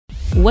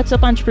What's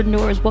up,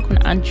 entrepreneurs? Welcome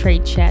to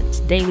Untrade Chats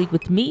Daily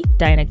with me,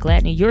 Diana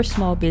Gladney, your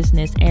small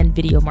business and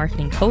video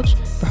marketing coach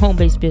for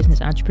home-based business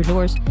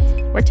entrepreneurs,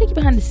 where I take you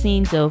behind the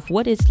scenes of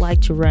what it's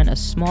like to run a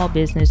small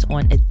business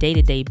on a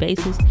day-to-day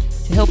basis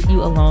to help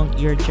you along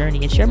your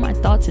journey and share my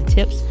thoughts and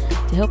tips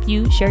to help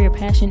you share your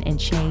passion and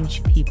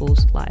change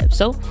people's lives.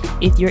 So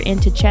if you're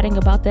into chatting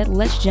about that,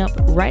 let's jump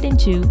right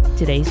into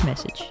today's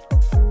message.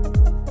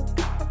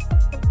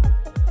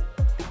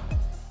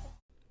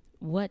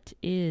 What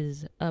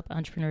is up,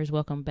 entrepreneurs?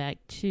 Welcome back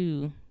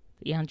to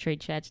the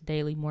Untrade Chats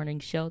Daily Morning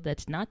Show.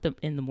 That's not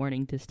in the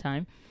morning this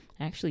time.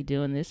 Actually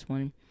doing this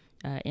one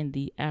in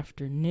the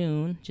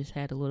afternoon. Just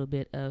had a little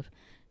bit of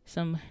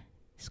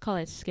let's call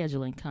it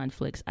scheduling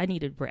conflicts. I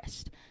needed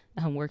rest.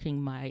 I'm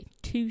working my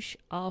tush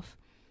off,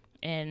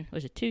 and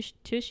was it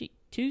tushy?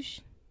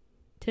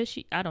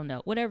 I don't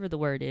know. Whatever the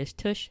word is,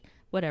 tush,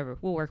 whatever.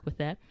 We'll work with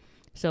that.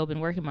 So I've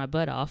been working my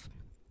butt off,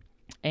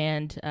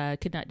 and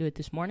could not do it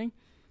this morning.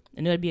 I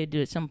knew I'd be able to do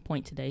it at some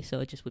point today, so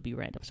it just would be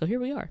random. So here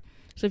we are.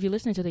 So if you're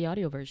listening to the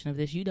audio version of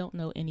this, you don't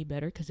know any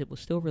better because it will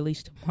still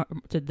release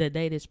to the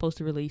day it's supposed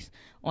to release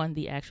on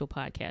the actual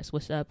podcast.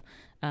 What's up,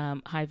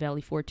 High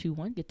Valley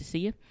 421? Good to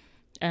see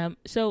you.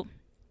 So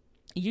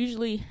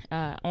usually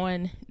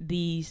on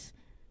these,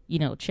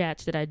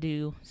 chats that I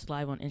do, it's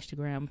live on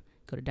Instagram.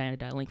 Go to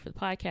Diana.link for the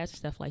podcast and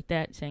stuff like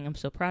that, saying I'm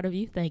so proud of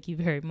you. Thank you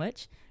very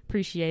much.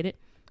 Appreciate it.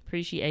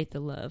 Appreciate the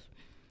love.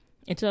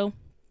 And so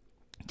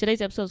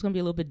today's episode is going to be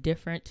a little bit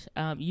different.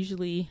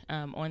 Usually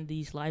on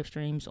these live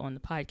streams on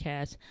the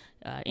podcast,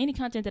 any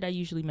content that I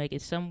usually make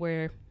is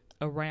somewhere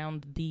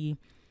around the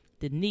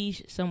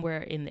niche,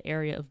 somewhere in the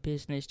area of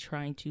business,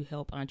 trying to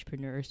help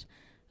entrepreneurs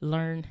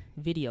learn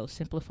video,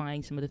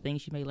 simplifying some of the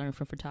things you may learn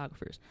from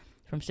photographers,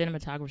 from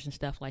cinematographers and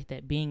stuff like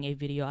that, being a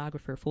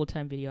videographer,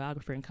 full-time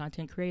videographer and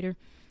content creator,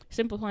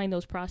 simplifying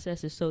those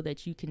processes so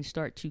that you can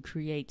start to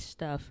create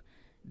stuff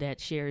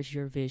that shares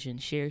your vision,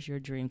 shares your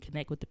dream,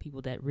 connect with the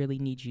people that really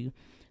need you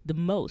the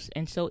most.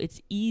 And so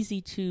it's easy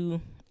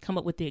to come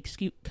up with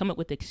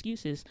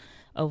excuses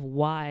of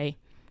why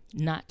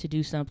not to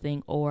do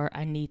something, or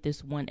I need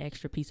this one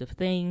extra piece of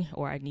thing,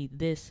 or I need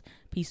this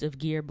piece of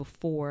gear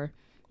before,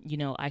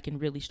 I can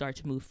really start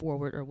to move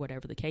forward, or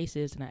whatever the case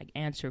is. And I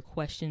answer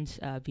questions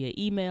via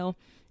email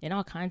and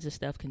all kinds of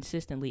stuff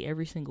consistently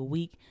every single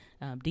week.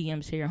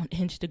 DMs here on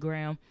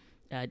Instagram.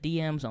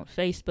 DMs on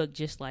Facebook,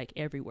 just like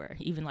everywhere.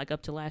 Even like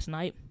up to last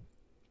night,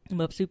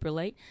 I'm up super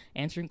late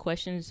answering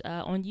questions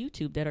on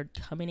YouTube that are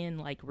coming in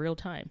like real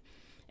time.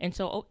 And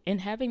so in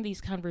having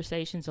these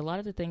conversations, a lot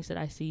of the things that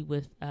I see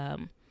with a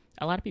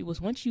lot of people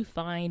is once you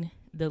find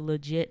the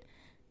legit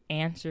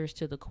answers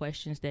to the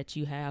questions that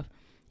you have,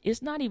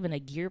 it's not even a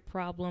gear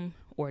problem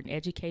or an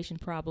education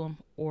problem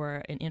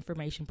or an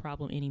information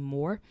problem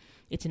anymore.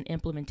 It's an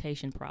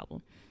implementation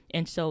problem.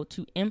 And so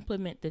to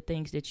implement the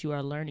things that you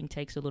are learning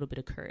takes a little bit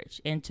of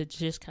courage. And to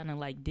just kind of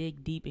like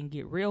dig deep and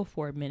get real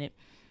for a minute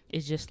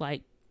is just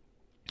like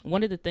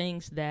one of the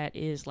things that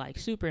is like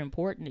super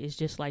important is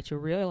just like to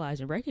realize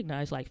and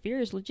recognize like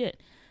fear is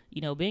legit.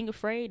 Being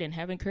afraid and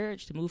having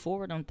courage to move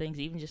forward on things,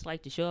 even just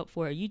like to show up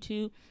for a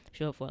YouTube,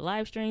 show up for a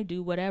live stream,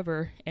 do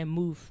whatever and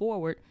move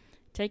forward,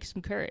 takes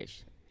some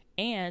courage.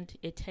 And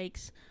it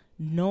takes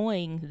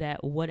knowing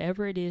that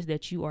whatever it is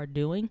that you are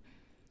doing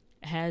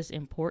has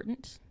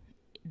importance.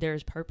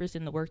 There's purpose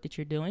in the work that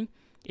you're doing.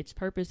 It's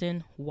purpose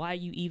in why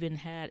you even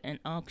had an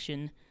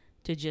unction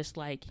to just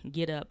like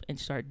get up and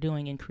start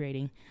doing and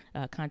creating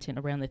content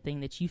around the thing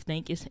that you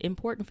think is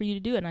important for you to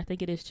do. And I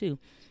think it is too.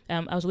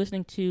 I was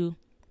listening to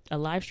a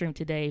live stream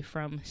today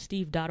from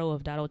Steve Dotto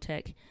of Dotto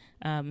Tech.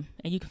 And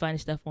you can find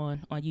his stuff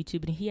on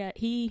YouTube. And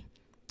he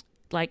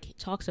like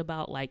talks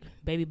about like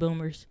baby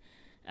boomers,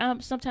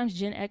 sometimes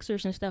Gen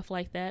Xers and stuff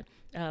like that.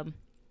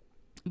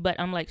 But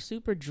I'm like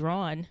super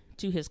drawn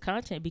to his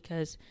content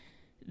because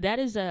that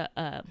is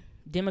a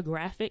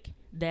demographic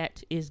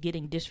that is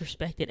getting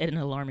disrespected at an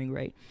alarming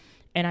rate.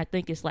 And I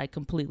think it's like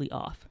completely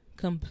off.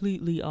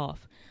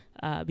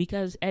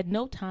 Because at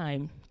no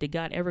time did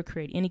God ever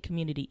create any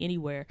community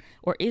anywhere,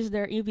 or is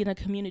there even a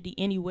community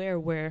anywhere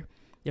where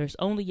there's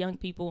only young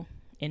people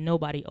and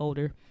nobody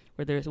older,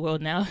 where there's,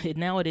 now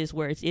it is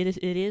where it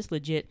is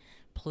legit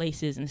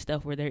places and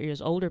stuff where there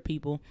is older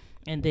people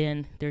and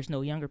then there's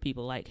no younger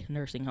people, like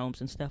nursing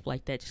homes and stuff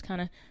like that, just kind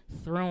of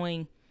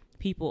throwing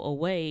people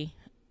away.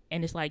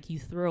 And it's like you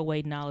throw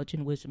away knowledge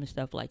and wisdom and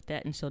stuff like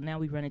that. And so now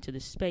we run into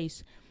this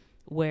space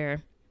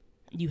where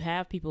you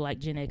have people like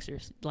Gen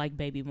Xers, like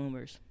baby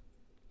boomers.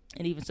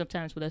 And even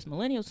sometimes with us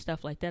millennials,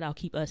 stuff like that. I'll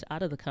keep us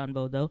out of the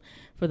convo, though,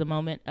 for the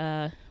moment.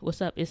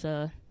 What's up? It's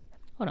a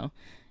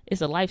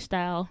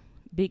lifestyle.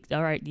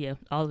 All right, yeah,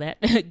 all that.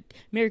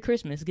 Merry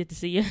Christmas. Good to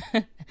see you.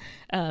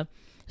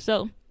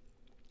 So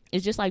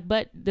it's just like,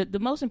 but the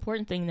most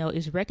important thing, though,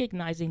 is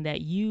recognizing that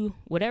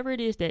whatever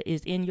it is that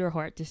is in your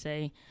heart to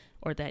say,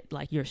 or that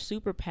like you're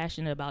super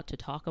passionate about to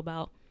talk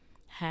about,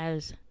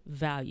 has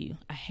value.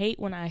 I hate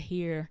when I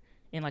hear,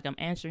 and like I'm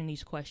answering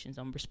these questions,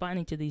 I'm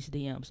responding to these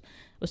DMs.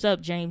 What's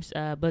up, James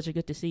Buzzer?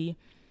 Good to see you.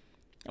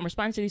 I'm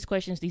responding to these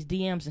questions, these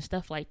DMs and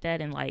stuff like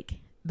that. And like,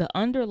 the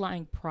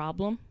underlying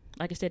problem,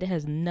 like I said, it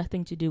has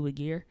nothing to do with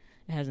gear.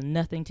 It has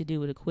nothing to do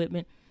with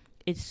equipment.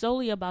 It's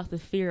solely about the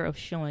fear of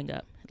showing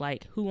up.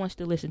 Like, who wants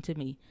to listen to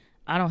me?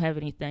 I don't have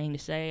anything to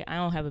say. I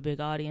don't have a big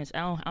audience.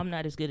 I'm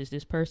not as good as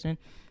this person,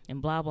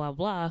 and blah, blah,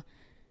 blah.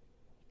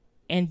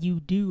 And you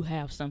do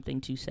have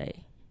something to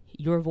say.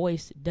 Your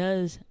voice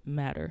does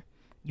matter.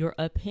 Your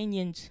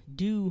opinions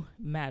do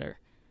matter.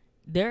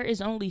 There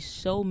is only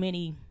so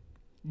many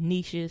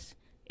niches,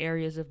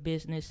 areas of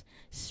business,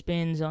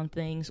 spins on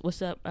things.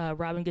 What's up,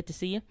 Robin? Good to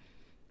see you.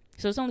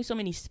 So it's only so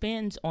many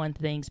spins on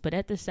things, but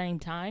at the same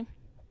time,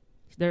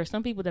 there are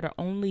some people that are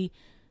only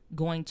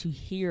going to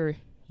hear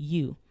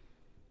you.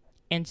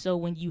 And so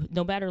when you,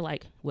 no matter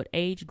like what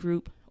age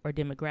group or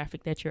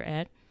demographic that you're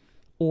at,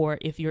 or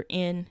if you're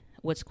in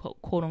what's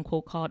quote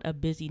unquote called a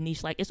busy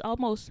niche, like it's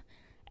almost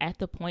at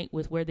the point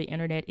with where the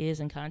internet is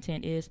and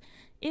content is,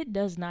 it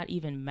does not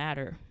even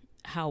matter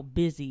how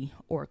busy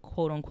or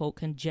quote unquote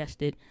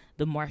congested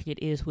the market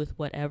is with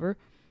whatever,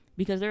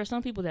 because there are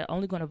some people that are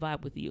only going to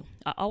vibe with you.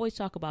 I always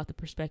talk about the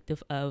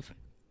perspective of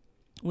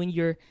when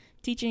you're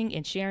teaching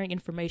and sharing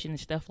information and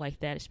stuff like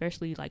that,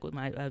 especially like with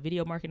my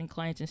video marketing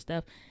clients and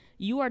stuff,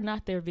 you are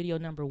not their video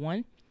number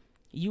 1.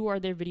 You are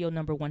their video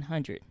number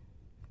 100.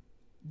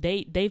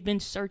 They've been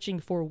searching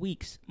for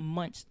weeks,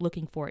 months,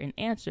 looking for an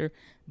answer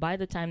by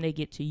the time they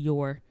get to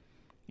your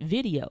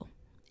video.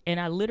 And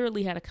I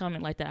literally had a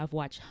comment like that. I've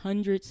watched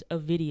hundreds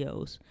of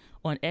videos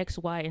on X,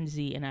 Y, and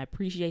Z, and I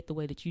appreciate the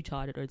way that you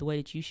taught it or the way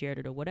that you shared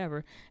it or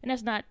whatever. And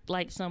that's not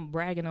like some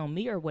bragging on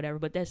me or whatever,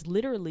 but that's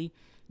literally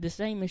the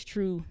same is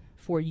true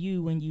for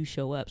you when you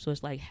show up. So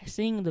it's like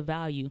seeing the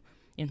value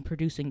in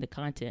producing the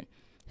content,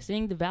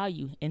 seeing the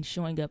value in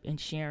showing up and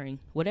sharing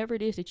whatever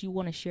it is that you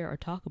want to share or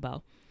talk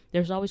about.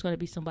 There's always going to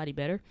be somebody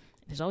better.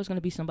 There's always going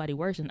to be somebody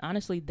worse. And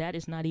honestly,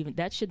 that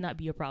should not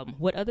be a problem.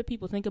 What other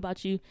people think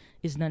about you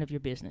is none of your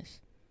business.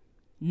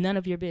 None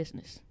of your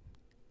business.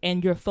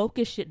 And your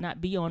focus should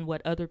not be on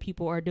what other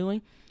people are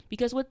doing,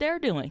 because what they're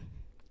doing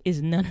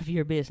is none of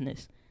your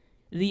business.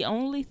 The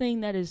only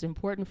thing that is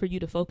important for you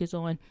to focus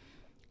on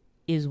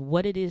is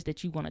what it is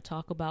that you want to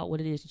talk about, what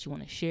it is that you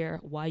want to share,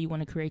 why you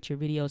want to create your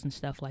videos and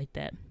stuff like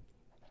that.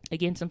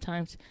 Again,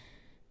 sometimes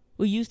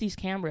we use these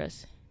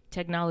cameras,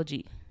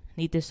 technology,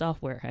 need this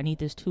software, I need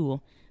this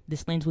tool,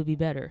 this lens would be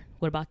better,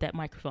 what about that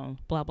microphone,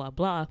 blah, blah,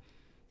 blah,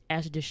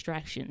 as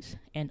distractions.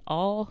 And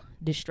all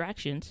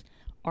distractions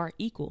are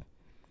equal.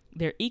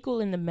 They're equal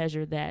in the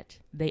measure that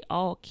they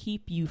all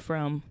keep you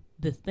from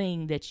the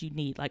thing that you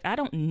need. Like, I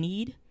don't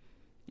need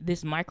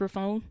this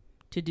microphone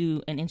to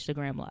do an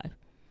Instagram live.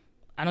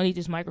 I don't need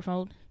this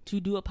microphone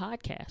to do a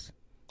podcast.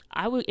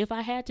 I would, if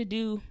I had to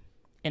do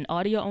an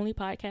audio only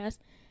podcast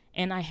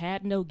and I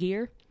had no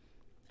gear,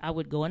 I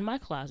would go in my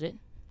closet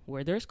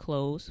where there's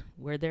clothes,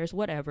 where there's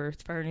whatever,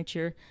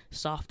 furniture,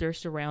 softer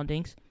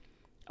surroundings,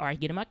 or I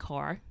get in my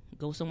car,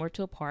 go somewhere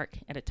to a park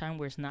at a time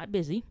where it's not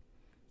busy,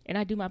 and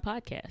I do my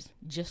podcast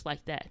just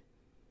like that.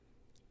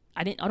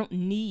 I don't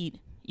need,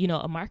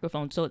 a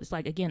microphone. So it's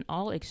like, again,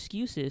 all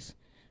excuses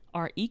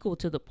are equal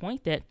to the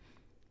point that,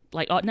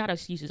 like, not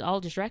excuses,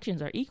 all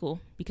distractions are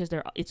equal, because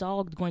it's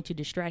all going to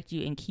distract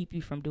you and keep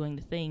you from doing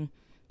the thing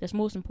that's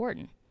most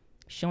important,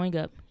 showing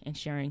up and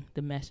sharing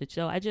the message.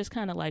 So I just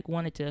kind of like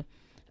wanted to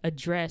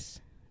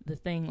address the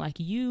thing, like,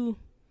 you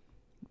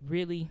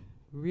really,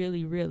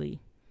 really,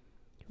 really,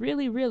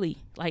 really, really,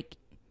 like,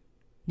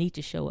 need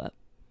to show up.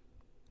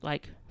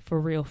 Like, for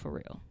real, for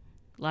real.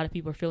 A lot of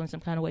people are feeling some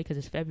kind of way because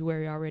it's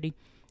February already,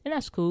 and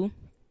that's cool.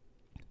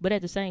 But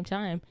at the same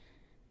time,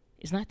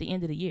 it's not the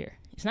end of the year.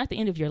 It's not the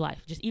end of your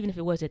life. Just even if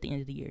it was at the end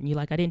of the year, and you're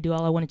like, I didn't do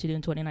all I wanted to do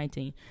in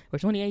 2019 or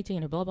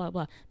 2018 or blah, blah,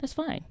 blah. That's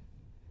fine.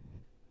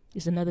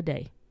 It's another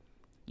day.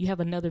 You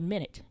have another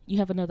minute. You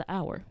have another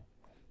hour.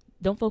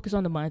 Don't focus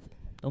on the month.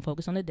 Don't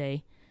focus on the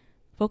day.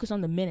 Focus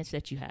on the minutes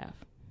that you have.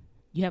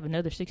 You have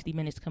another 60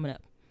 minutes coming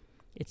up.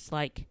 It's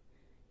like,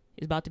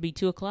 it's about to be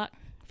 2 o'clock,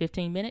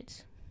 15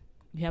 minutes.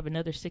 You have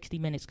another 60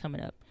 minutes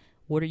coming up.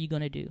 What are you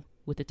going to do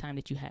with the time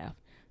that you have?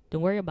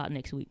 Don't worry about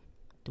next week.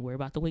 Don't worry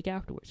about the week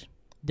afterwards.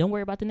 Don't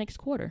worry about the next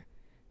quarter.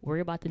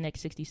 Worry about the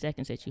next 60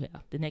 seconds that you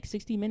have. The next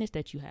 60 minutes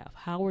that you have.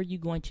 How are you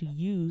going to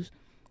use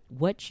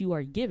what you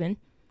are given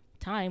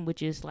time,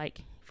 which is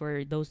like,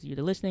 for those of you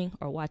that are listening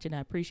or watching, I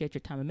appreciate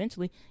your time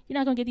immensely. You're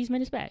not going to get these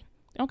minutes back.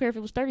 I don't care if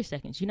it was 30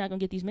 seconds. You're not going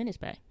to get these minutes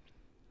back.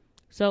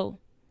 So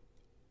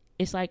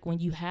it's like when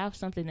you have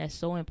something that's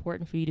so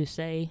important for you to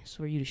say,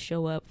 for you to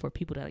show up, for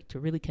people to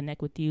really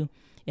connect with you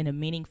in a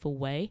meaningful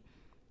way,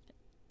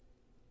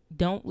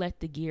 don't let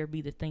the gear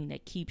be the thing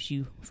that keeps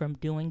you from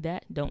doing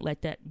that. Don't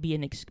let that be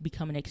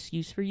become an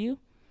excuse for you.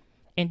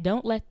 And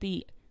don't let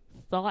the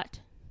thought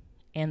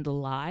and the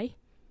lie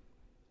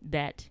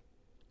that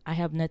I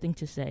have nothing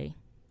to say,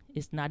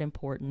 it's not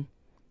important,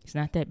 it's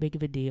not that big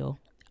of a deal,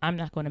 I'm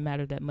not going to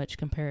matter that much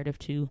comparative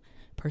to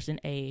person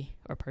A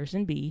or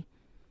person B.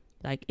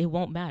 Like, it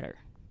won't matter.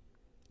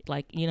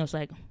 Like, it's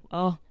like,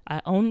 oh,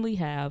 I only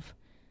have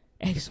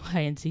X,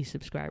 Y, and Z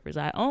subscribers.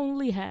 I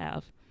only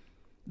have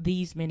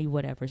these many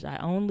whatevers. I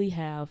only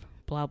have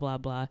blah, blah,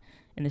 blah.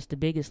 And it's the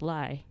biggest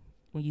lie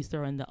when you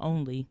throw in the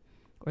only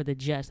or the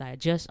just. I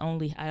just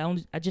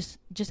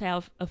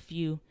have a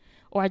few,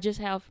 or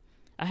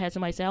I had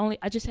somebody say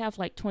I just have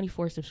like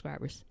 24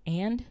 subscribers.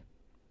 And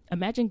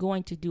imagine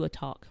going to do a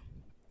talk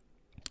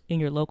in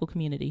your local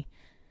community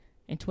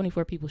and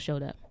 24 people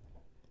showed up.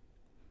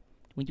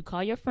 When you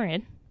call your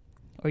friend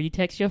or you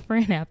text your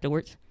friend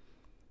afterwards,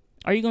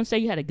 are you going to say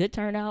you had a good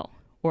turnout,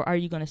 or are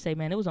you going to say,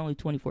 man, it was only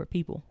 24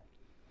 people?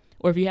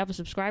 Or if you have a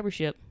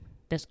subscribership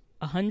that's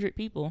 100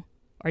 people,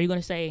 are you going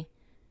to say,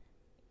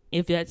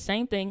 if that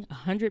same thing,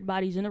 100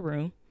 bodies in a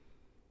room,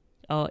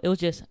 it was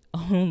just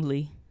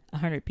only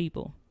 100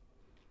 people?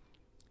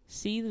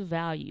 See the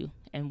value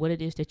and what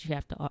it is that you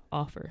have to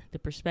offer, the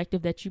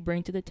perspective that you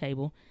bring to the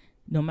table,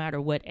 no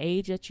matter what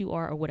age that you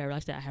are or whatever.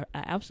 Like that,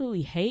 I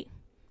absolutely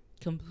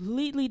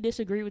completely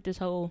disagree with this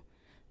whole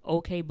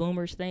okay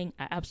boomers thing.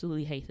 I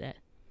absolutely hate that.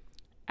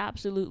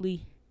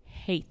 Absolutely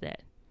hate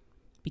that.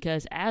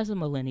 Because as a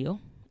millennial,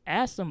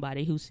 as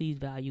somebody who sees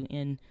value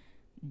in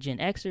Gen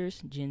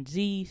Xers, Gen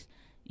Zs,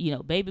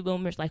 baby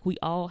boomers, like we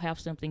all have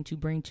something to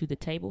bring to the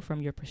table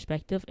from your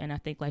perspective. And I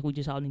think like we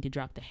just all need to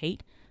drop the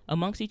hate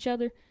amongst each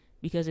other,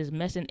 because it's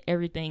messing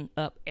everything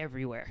up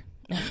everywhere.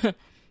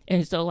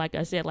 And so, like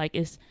I said, like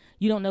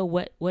you don't know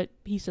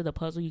what piece of the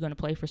puzzle you're going to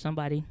play for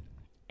somebody.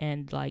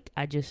 And like,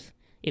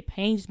 it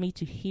pains me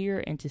to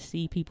hear and to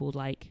see people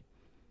like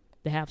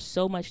that have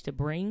so much to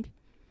bring,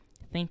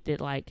 think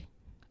that like,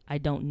 I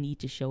don't need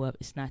to show up.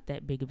 It's not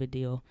that big of a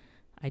deal.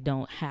 I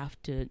don't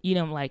have to,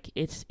 like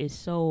it's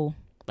so,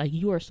 like,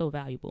 you are so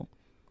valuable.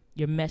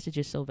 Your message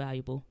is so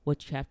valuable.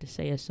 What you have to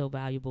say is so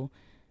valuable.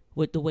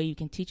 What the way you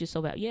can teach is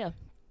so valuable. Yeah.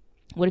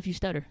 What if you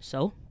stutter?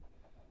 So?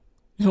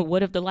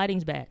 What if the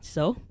lighting's bad?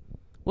 So?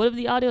 What if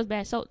the audio's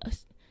bad? So?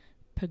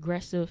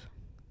 Progressive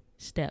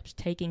steps.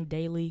 Taking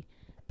daily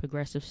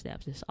progressive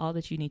steps. That's all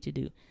that you need to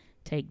do.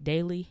 Take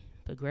daily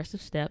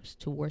progressive steps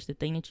towards the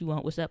thing that you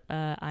want. What's up?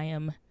 I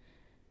am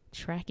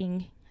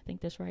tracking. I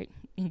think that's right.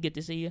 Good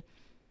to see you.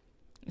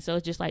 So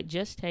it's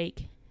just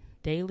take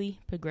daily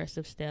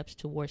progressive steps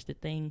towards the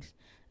things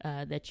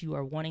that you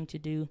are wanting to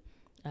do,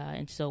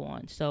 and so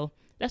on. So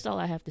that's all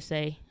I have to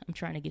say. I'm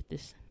trying to get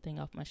this thing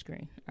off my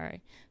screen. All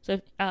right.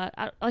 So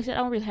like I said,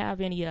 I don't really have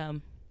any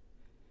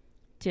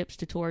tips,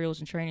 tutorials,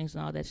 and trainings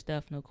and all that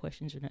stuff. No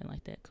questions or nothing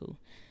like that. Cool.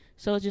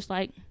 So it's just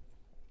like,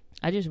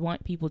 I just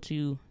want people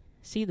to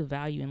see the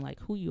value in like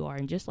who you are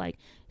and just like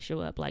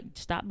show up. Like,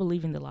 stop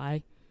believing the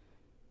lie.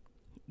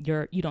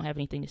 You don't have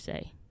anything to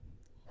say.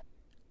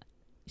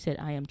 You said,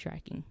 I am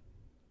tracking.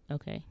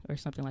 Okay. Or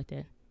something like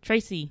that.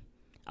 Tracy.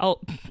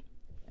 Oh,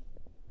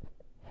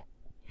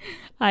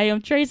 I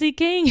am Tracy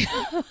King.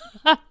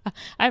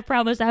 I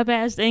promise I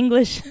passed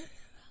English.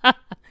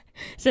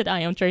 Said,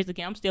 I am Tracy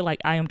King. I'm still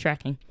like, I am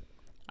tracking.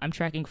 I'm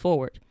tracking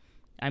forward.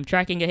 I'm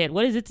tracking ahead.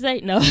 What does it say?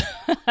 No.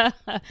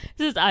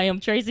 This is, I am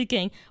Tracy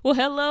King. Well,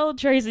 hello,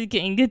 Tracy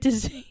King. Good to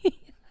see you.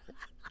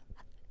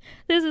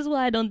 This is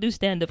why I don't do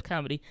stand-up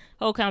comedy.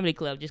 Whole comedy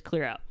club, just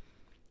clear out.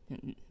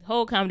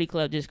 Whole comedy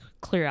club, just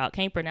clear out.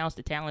 Can't pronounce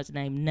the talent's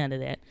name. None of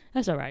that.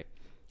 That's all right.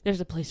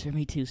 There's a place for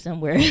me too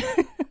somewhere.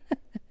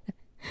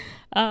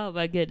 Oh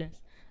my goodness.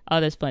 Oh,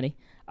 that's funny.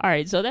 All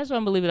right, so that's what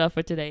I'm gonna leave it off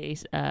for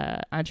today's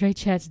Andre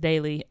Chats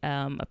Daily.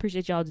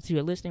 Appreciate y'all that you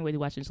are listening, whether you're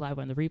watching this live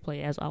or on the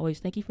replay. As always,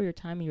 thank you for your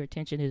time and your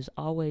attention. It is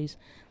always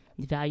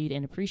valued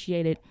and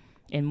appreciated.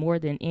 And more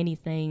than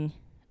anything,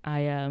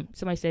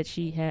 somebody said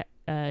she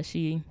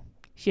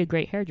a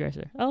great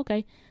hairdresser. Oh,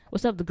 okay.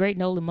 What's up, the great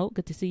Nolan Moat?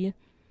 Good to see you.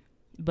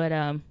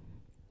 But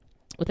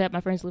with that,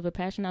 my friends, live with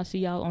passion. I'll see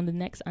y'all on the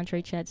next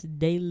Andre Chats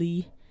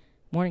Daily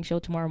morning show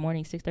tomorrow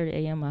morning, 6:30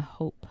 a.m. I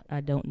hope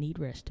I don't need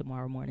rest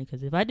tomorrow morning,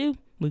 because if I do,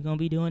 we're going to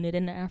be doing it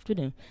in the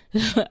afternoon.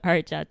 All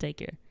right, y'all, take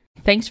care.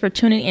 Thanks for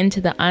tuning into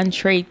the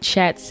Andre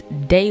Chats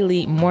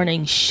Daily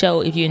morning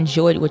show. If you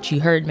enjoyed what you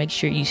heard, make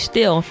sure you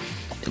still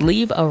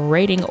leave a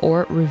rating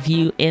or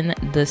review in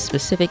the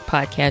specific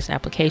podcast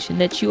application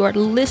that you are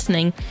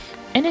listening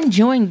and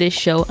enjoying this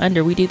show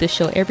under. We do the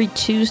show every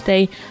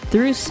Tuesday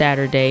through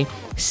Saturday,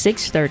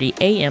 6:30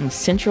 a.m.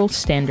 Central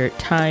Standard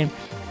Time.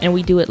 And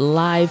we do it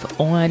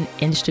live on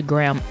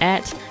Instagram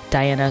at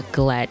Diana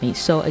Gladney.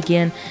 So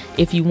again,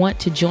 if you want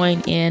to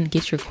join in,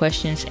 get your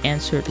questions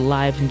answered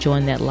live and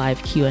join that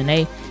live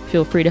Q&A,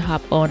 feel free to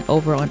hop on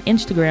over on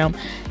Instagram.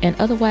 And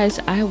otherwise,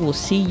 I will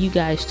see you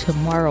guys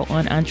tomorrow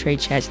on Andre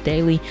Chats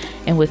Daily.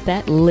 And with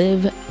that,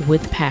 live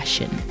with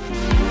passion.